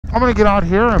I'm gonna get out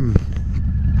here and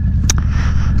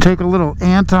take a little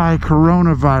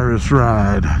anti-coronavirus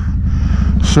ride.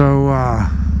 So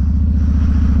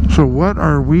what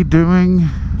are we doing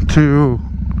to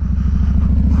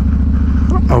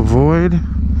avoid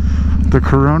the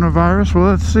coronavirus? Well,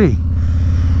 let's see.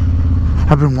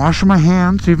 I've been washing my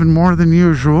hands even more than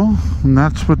usual, and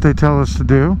that's what they tell us to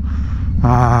do.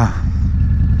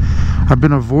 I've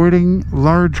been avoiding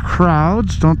large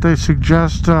crowds. Don't they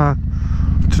suggest to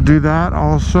do that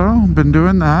also? Been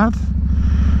doing that.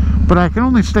 But I can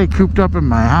only stay cooped up in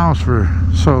my house for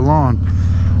so long.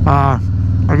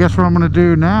 I guess what I'm going to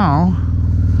do now,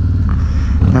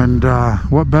 and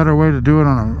what better way to do it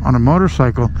on a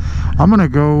motorcycle, I'm going to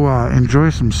go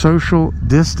enjoy some social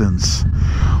distance.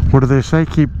 What do they say?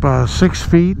 Keep 6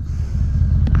 feet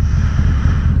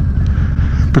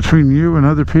between you and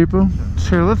other people. So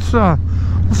here, let's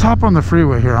hop on the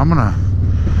freeway here. I'm going to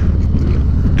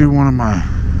do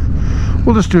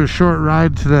we'll just do a short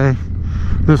ride today.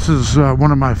 This is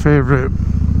one of my favorite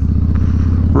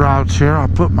routes here. I'll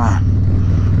put my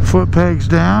foot pegs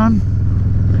down,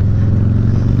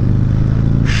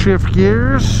 shift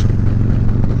gears,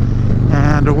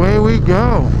 and away we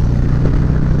go.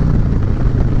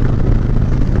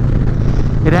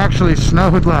 It actually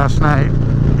snowed last night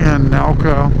in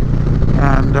Elko,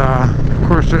 and of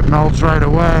course it melts right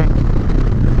away.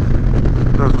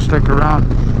 Doesn't stick around.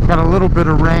 Got a little bit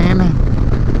of rain,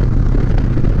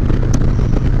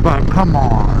 but come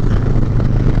on.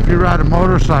 If you ride a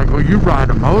motorcycle, you ride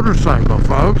a motorcycle,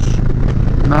 folks.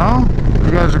 No?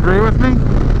 You guys agree with me?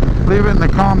 Leave it in the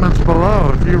comments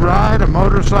below. If you ride a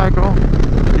motorcycle,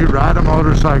 you ride a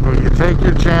motorcycle. You take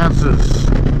your chances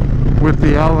with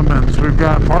the elements. We've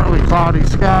got partly cloudy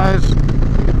skies.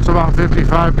 It's about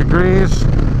 55 degrees.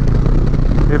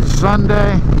 It's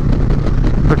Sunday.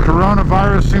 The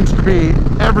coronavirus seems to be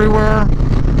everywhere.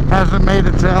 Hasn't made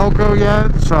it to Elko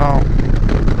yet, so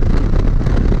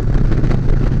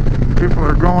people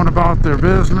are going about their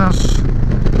business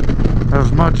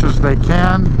as much as they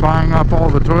can, buying up all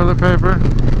the toilet paper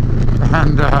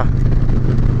and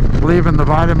leaving the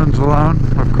vitamins alone,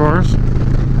 of course.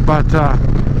 But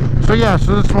so yeah,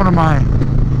 so that's one of my,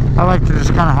 I like to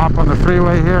just kind of hop on the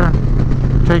freeway here,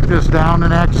 take this down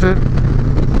and exit,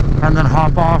 and then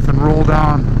hop off and roll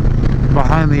down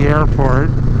behind the airport,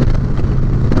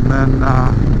 and then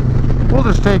we'll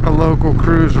just take a local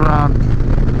cruise around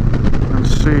and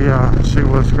see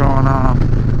what's going on.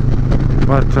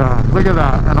 But look at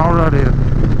that, and already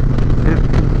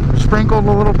it sprinkled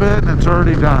a little bit and it's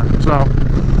already done. So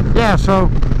yeah, so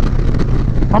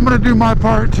I'm gonna do my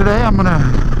part today. I'm gonna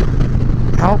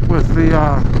help with the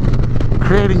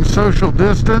creating social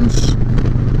distance,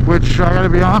 which I gotta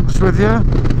be honest with you,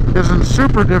 isn't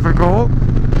super difficult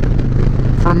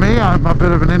for me. I'm a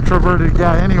bit of an introverted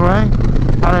guy anyway.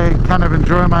 I kind of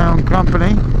enjoy my own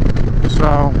company,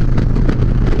 so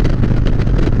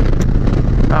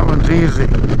that one's easy.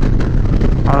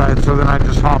 Alright, so then I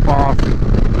just hop off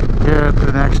here at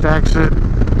the next exit,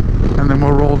 and then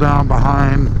we'll roll down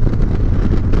behind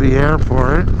the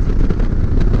airport.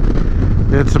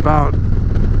 It's about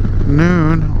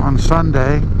noon on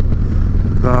Sunday,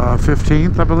 the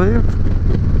 15th, I believe.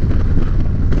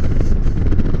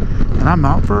 And I'm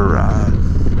out for a ride.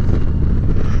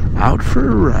 Out for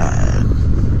a ride.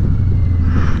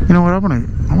 You know what? I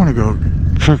want to go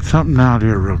check something out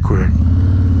here real quick.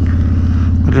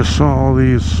 I just saw all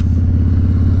these.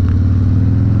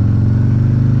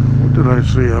 What did I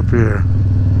see up here?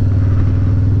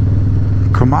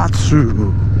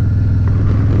 Komatsu.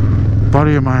 A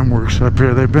buddy of mine works up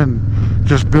here. They've been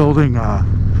just building a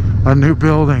new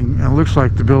building, and it looks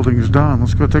like the building's done.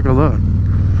 Let's go take a look.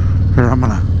 Here, I'm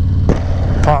gonna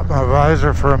pop my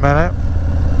visor for a minute.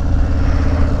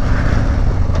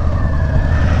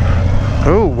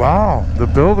 Oh wow, the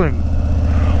building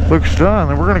looks done,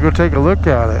 and we're gonna go take a look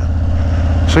at it.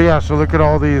 So yeah, so look at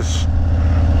all these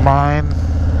mine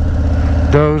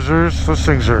dozers. Those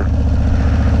things are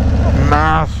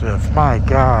massive, my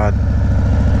god.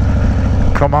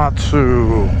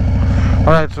 Komatsu.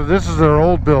 Alright, so this is their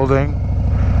old building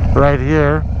right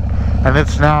here, and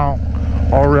it's now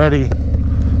already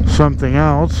something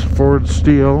else, Ford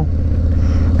Steel.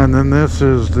 And then this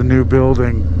is the new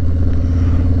building,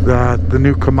 the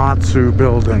new Komatsu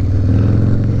building.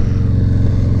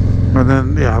 And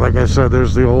then, yeah, like I said,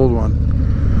 there's the old one.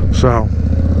 So,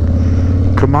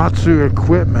 Komatsu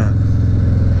equipment.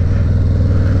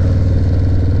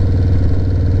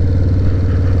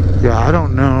 Yeah, I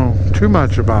don't know too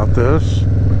much about this.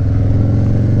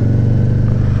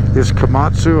 Is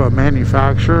Komatsu a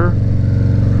manufacturer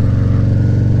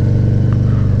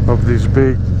of these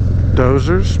big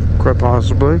dozers, quite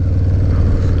possibly.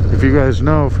 If you guys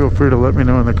know, feel free to let me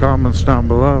know in the comments down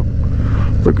below.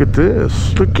 Look at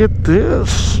this. Look at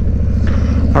this.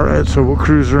 Alright, so we'll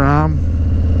cruise around.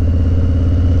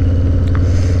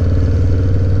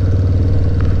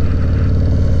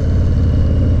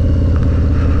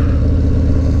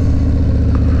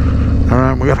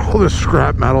 Alright, we got all this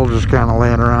scrap metal just kind of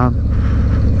laying around.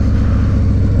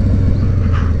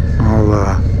 I'll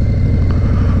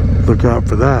look out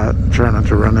for that. Try not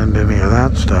to run into any of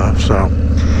that stuff. So,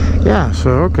 yeah,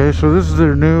 so okay, so this is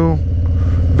their new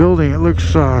building. It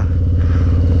looks,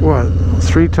 what,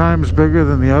 3 times bigger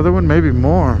than the other one? Maybe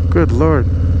more. Good Lord.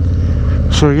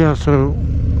 So, yeah, so...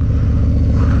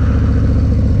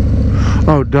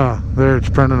 Oh, duh. There, it's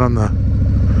printed on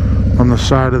the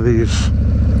side of these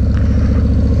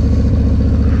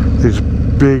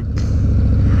big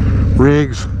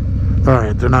rigs.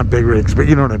 Alright, they're not big rigs, but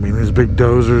you know what I mean. These big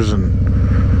dozers and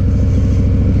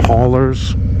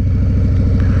haulers.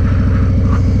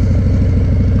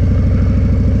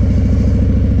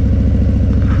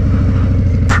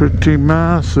 Pretty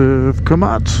massive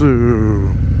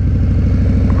Komatsu.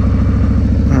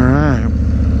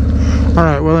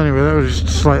 Alright, well anyway, that was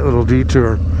just a slight little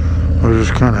detour. I was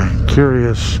just kind of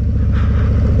curious.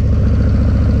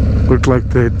 Looked like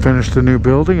they'd finished the new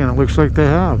building, and it looks like they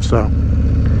have, so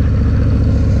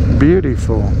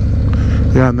beautiful.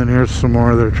 Yeah, and then here's some more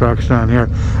of their trucks down here.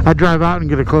 I drive out and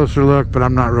get a closer look, but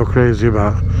I'm not real crazy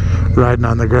about riding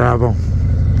on the gravel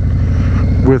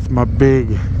with my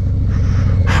big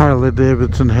Harley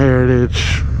Davidson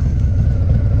Heritage.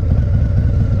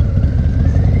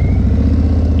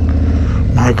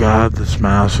 My God, that's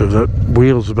massive. That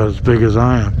wheel's about as big as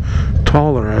I am.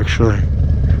 Taller, actually.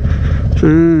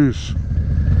 Jeez.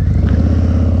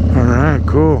 Alright,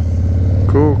 cool.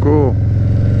 Cool.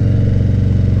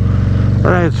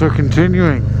 Alright, so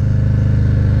continuing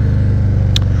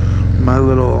my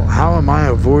little, how am I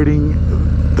avoiding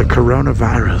the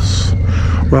coronavirus?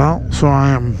 Well, so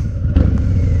I am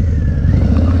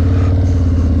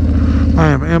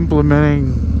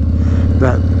implementing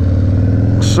that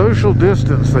social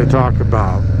distance they talk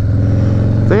about.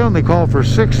 They only call for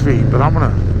 6 feet, but I'm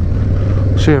gonna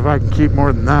see if I can keep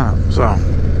more than that. So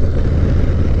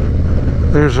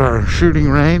there's our shooting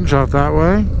range out that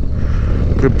way.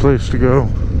 Good place to go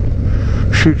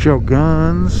shoot your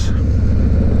guns.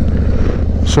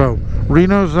 So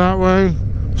Reno's that way,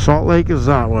 Salt Lake is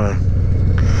that way.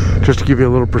 Just to give you a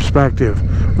little perspective,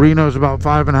 Reno's about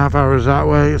 5.5 hours that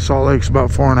way, Salt Lake's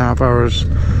about 4.5 hours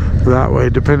that way.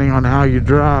 Depending on how you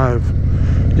drive,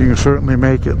 you can certainly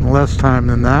make it in less time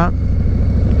than that.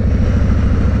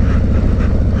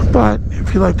 But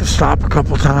if you like to stop a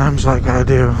couple times like I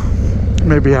do,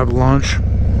 maybe have lunch,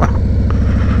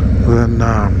 then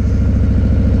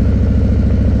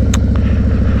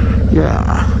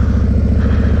yeah.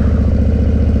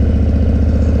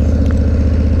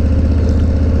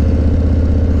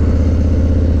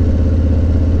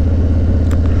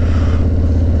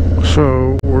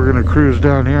 So we're gonna cruise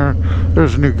down here.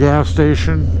 There's a new gas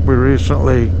station we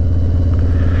recently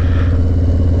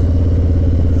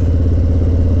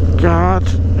got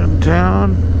in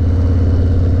town.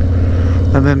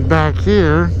 And then back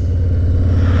here,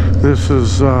 this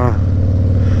is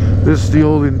the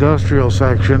old industrial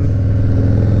section.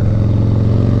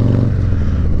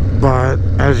 But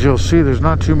as you'll see, there's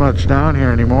not too much down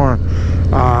here anymore.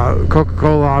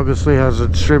 Coca-Cola obviously has a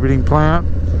distributing plant.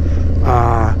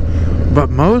 But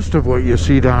most of what you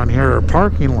see down here are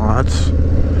parking lots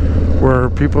where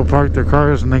people park their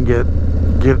cars and then get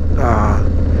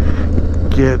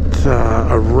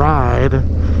a ride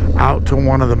out to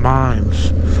one of the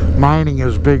mines. Mining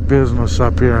is big business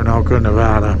up here in Elko,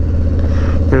 Nevada.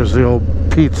 Here's the old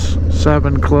Pete's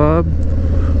 7 Club,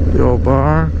 the old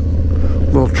bar,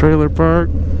 little trailer park.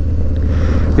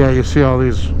 Yeah, you see all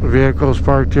these vehicles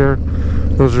parked here.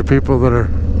 Those are people that are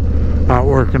out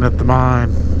working at the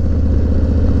mine.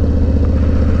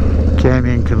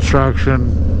 Canyon Construction.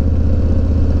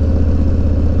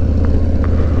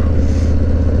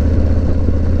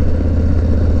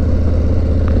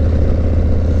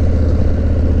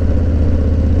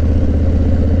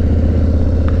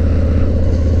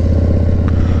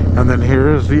 And then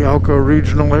here is the Elko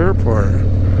Regional Airport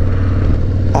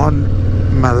on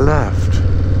my left.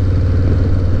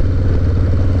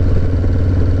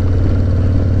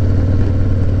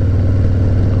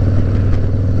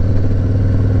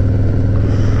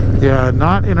 Yeah,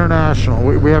 not international.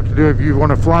 We have to do, if you want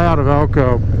to fly out of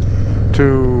Elko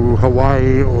to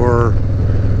Hawaii or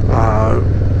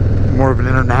more of an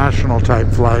international type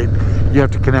flight, you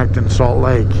have to connect in Salt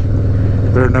Lake.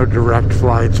 There are no direct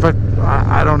flights. But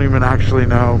I don't even actually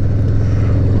know.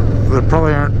 There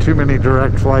probably aren't too many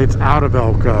direct flights out of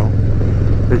Elko,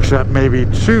 except maybe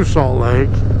to Salt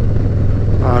Lake,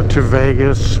 to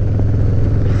Vegas,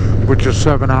 which is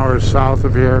 7 hours south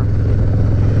of here.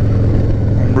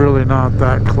 I'm really not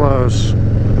that close.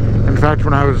 In fact,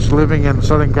 when I was living in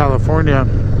Southern California,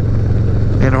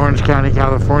 in Orange County,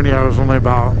 California, I was only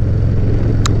about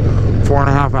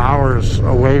 4.5 hours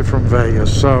away from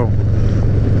Vegas. So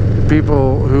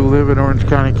people who live in Orange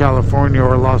County, California,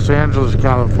 or Los Angeles,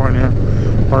 California,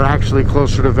 are actually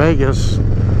closer to Vegas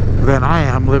than I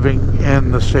am living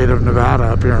in the state of Nevada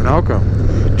up here in Elko.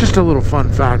 Just a little fun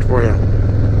fact for you.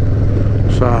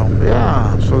 So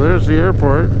yeah, so there's the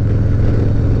airport.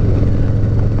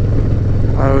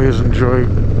 I always enjoy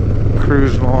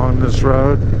cruising along this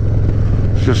road.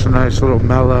 It's just a nice little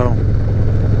mellow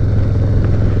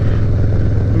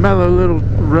little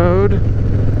road.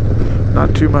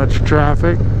 Not too much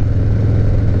traffic.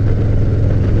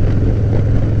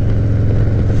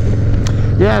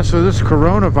 Yeah, so this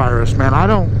coronavirus, man, I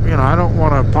don't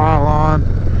want to pile on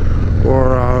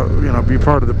or be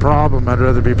part of the problem. I'd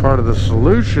rather be part of the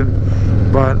solution,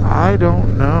 but I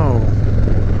don't know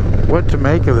what to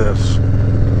make of this.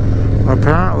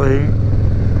 Apparently,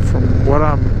 from what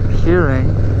I'm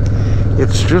hearing,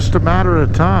 it's just a matter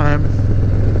of time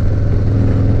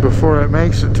before it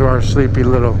makes it to our sleepy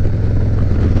little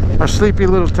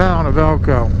town of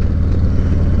Elko.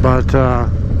 But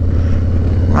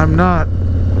I'm not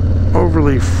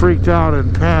overly freaked out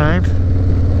and panicked.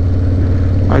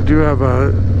 I do have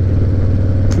a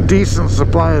decent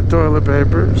supply of toilet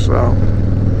paper, so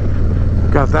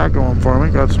got that going for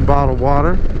me. Got some bottled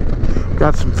water,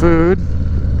 got some food.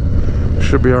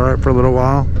 Should be all right for a little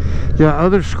while. Yeah,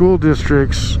 other school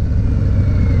districts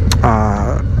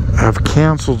have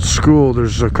canceled school.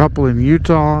 There's a couple in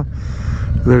Utah.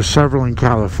 There's several in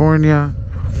California.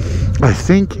 I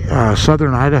think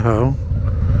Southern Idaho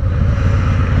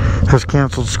has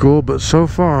canceled school, but so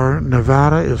far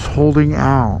Nevada is holding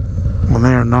out when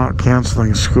they are not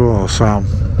canceling school. So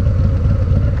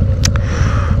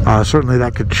certainly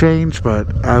that could change, but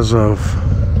as of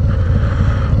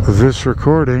this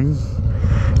recording,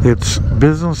 it's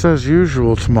business as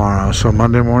usual tomorrow. So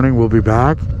Monday morning we'll be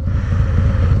back.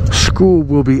 School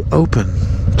will be open.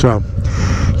 So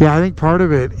yeah, I think part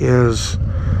of it is,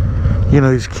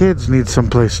 these kids need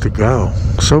someplace to go.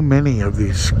 So many of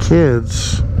these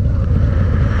kids,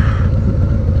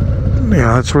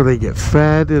 that's where they get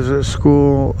fed, is at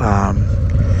school.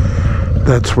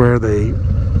 That's where they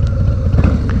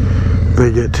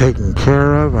get taken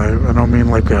care of. I don't mean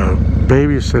like a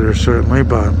babysitter, certainly,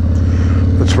 but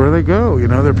that's where they go.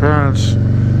 Their parents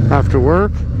have to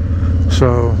work,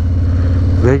 so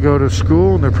they go to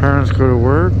school and their parents go to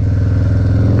work.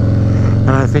 And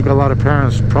I think a lot of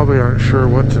parents probably aren't sure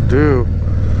what to do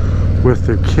with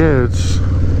their kids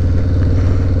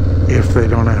if they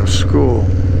don't have school.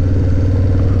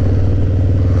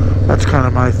 That's kind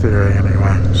of my theory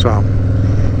anyway. So,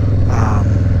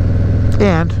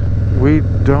 and we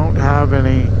don't have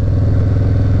any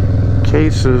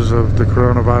cases of the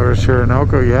coronavirus here in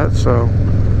Elko yet, so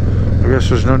I guess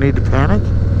there's no need to panic.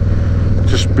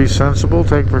 Just be sensible,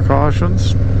 take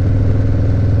precautions,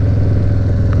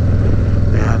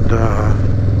 and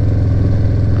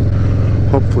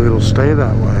hopefully it'll stay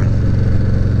that way.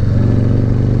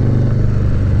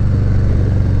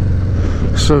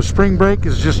 So spring break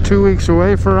is just 2 weeks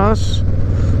away for us.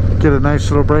 Get a nice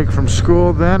little break from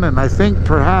school then, and I think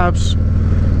perhaps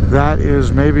that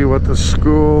is maybe what the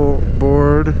school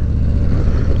board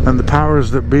and the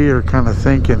powers that be are kind of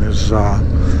thinking, is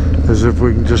if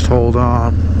we can just hold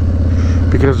on.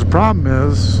 Because the problem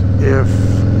is, if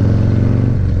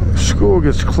school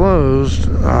gets closed,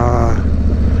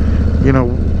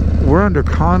 we're under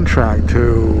contract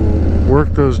to work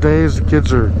those days. The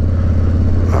kids are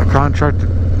contracted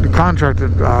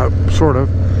sort of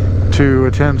to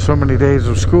attend so many days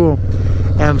of school.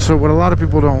 And so what a lot of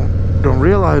people don't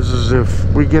realize is if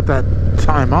we get that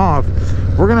time off,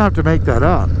 we're gonna have to make that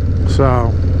up.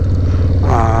 So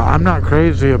I'm not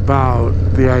crazy about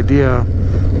the idea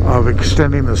of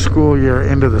extending the school year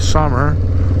into the summer,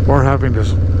 or having to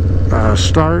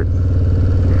start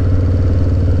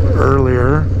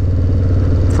earlier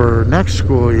for next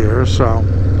school year. So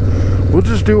we'll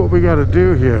just do what we got to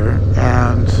do here,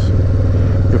 and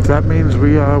if that means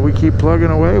we keep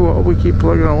plugging away, well, we keep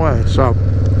plugging away. So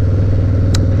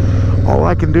all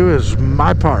I can do is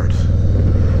my part,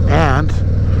 and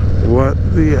what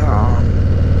the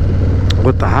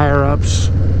higher ups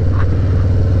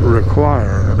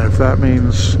require. And if that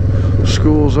means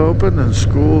schools open, then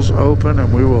schools open,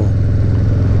 and we will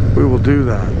do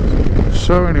that.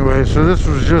 So anyway, so this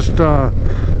was just a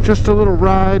little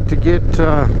ride to get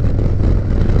a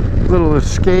little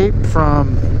escape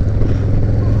from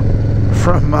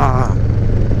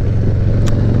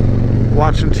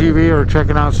watching TV or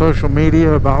checking out social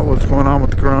media about what's going on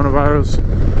with the coronavirus.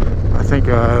 I think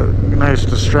a nice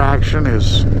distraction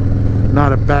is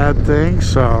not a bad thing.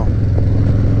 So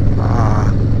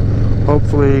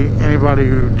hopefully anybody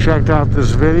who checked out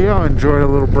this video enjoyed a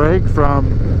little break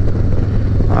from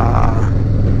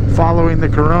following the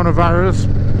coronavirus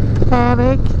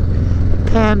pandemic.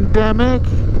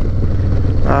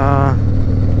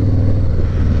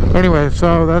 Anyway,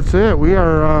 so that's it.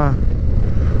 We're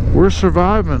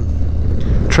surviving.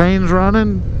 Trains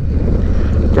running.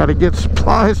 Got to get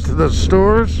supplies to the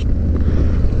stores.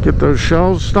 Get those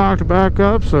shelves stocked back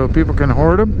up so people can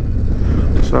hoard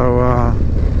them. So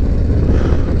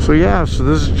yeah, so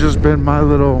this has just been my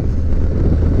little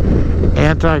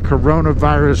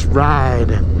anti-coronavirus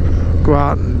ride. Go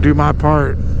out and do my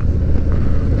part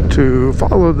to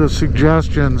follow the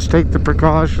suggestions, take the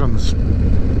precautions.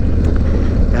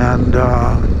 And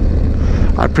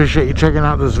I appreciate you checking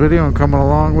out this video and coming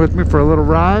along with me for a little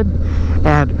ride.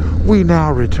 And we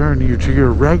now return you to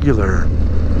your regular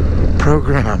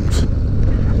programs.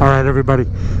 Alright everybody,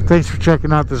 thanks for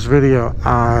checking out this video.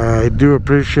 I do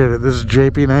appreciate it. This is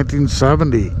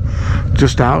JP1970,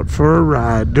 just out for a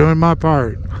ride, doing my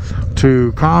part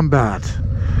to combat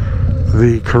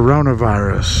the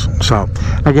coronavirus. So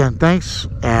again, thanks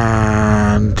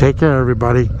and take care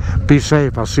everybody. Be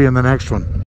safe. I'll see you in the next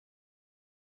one.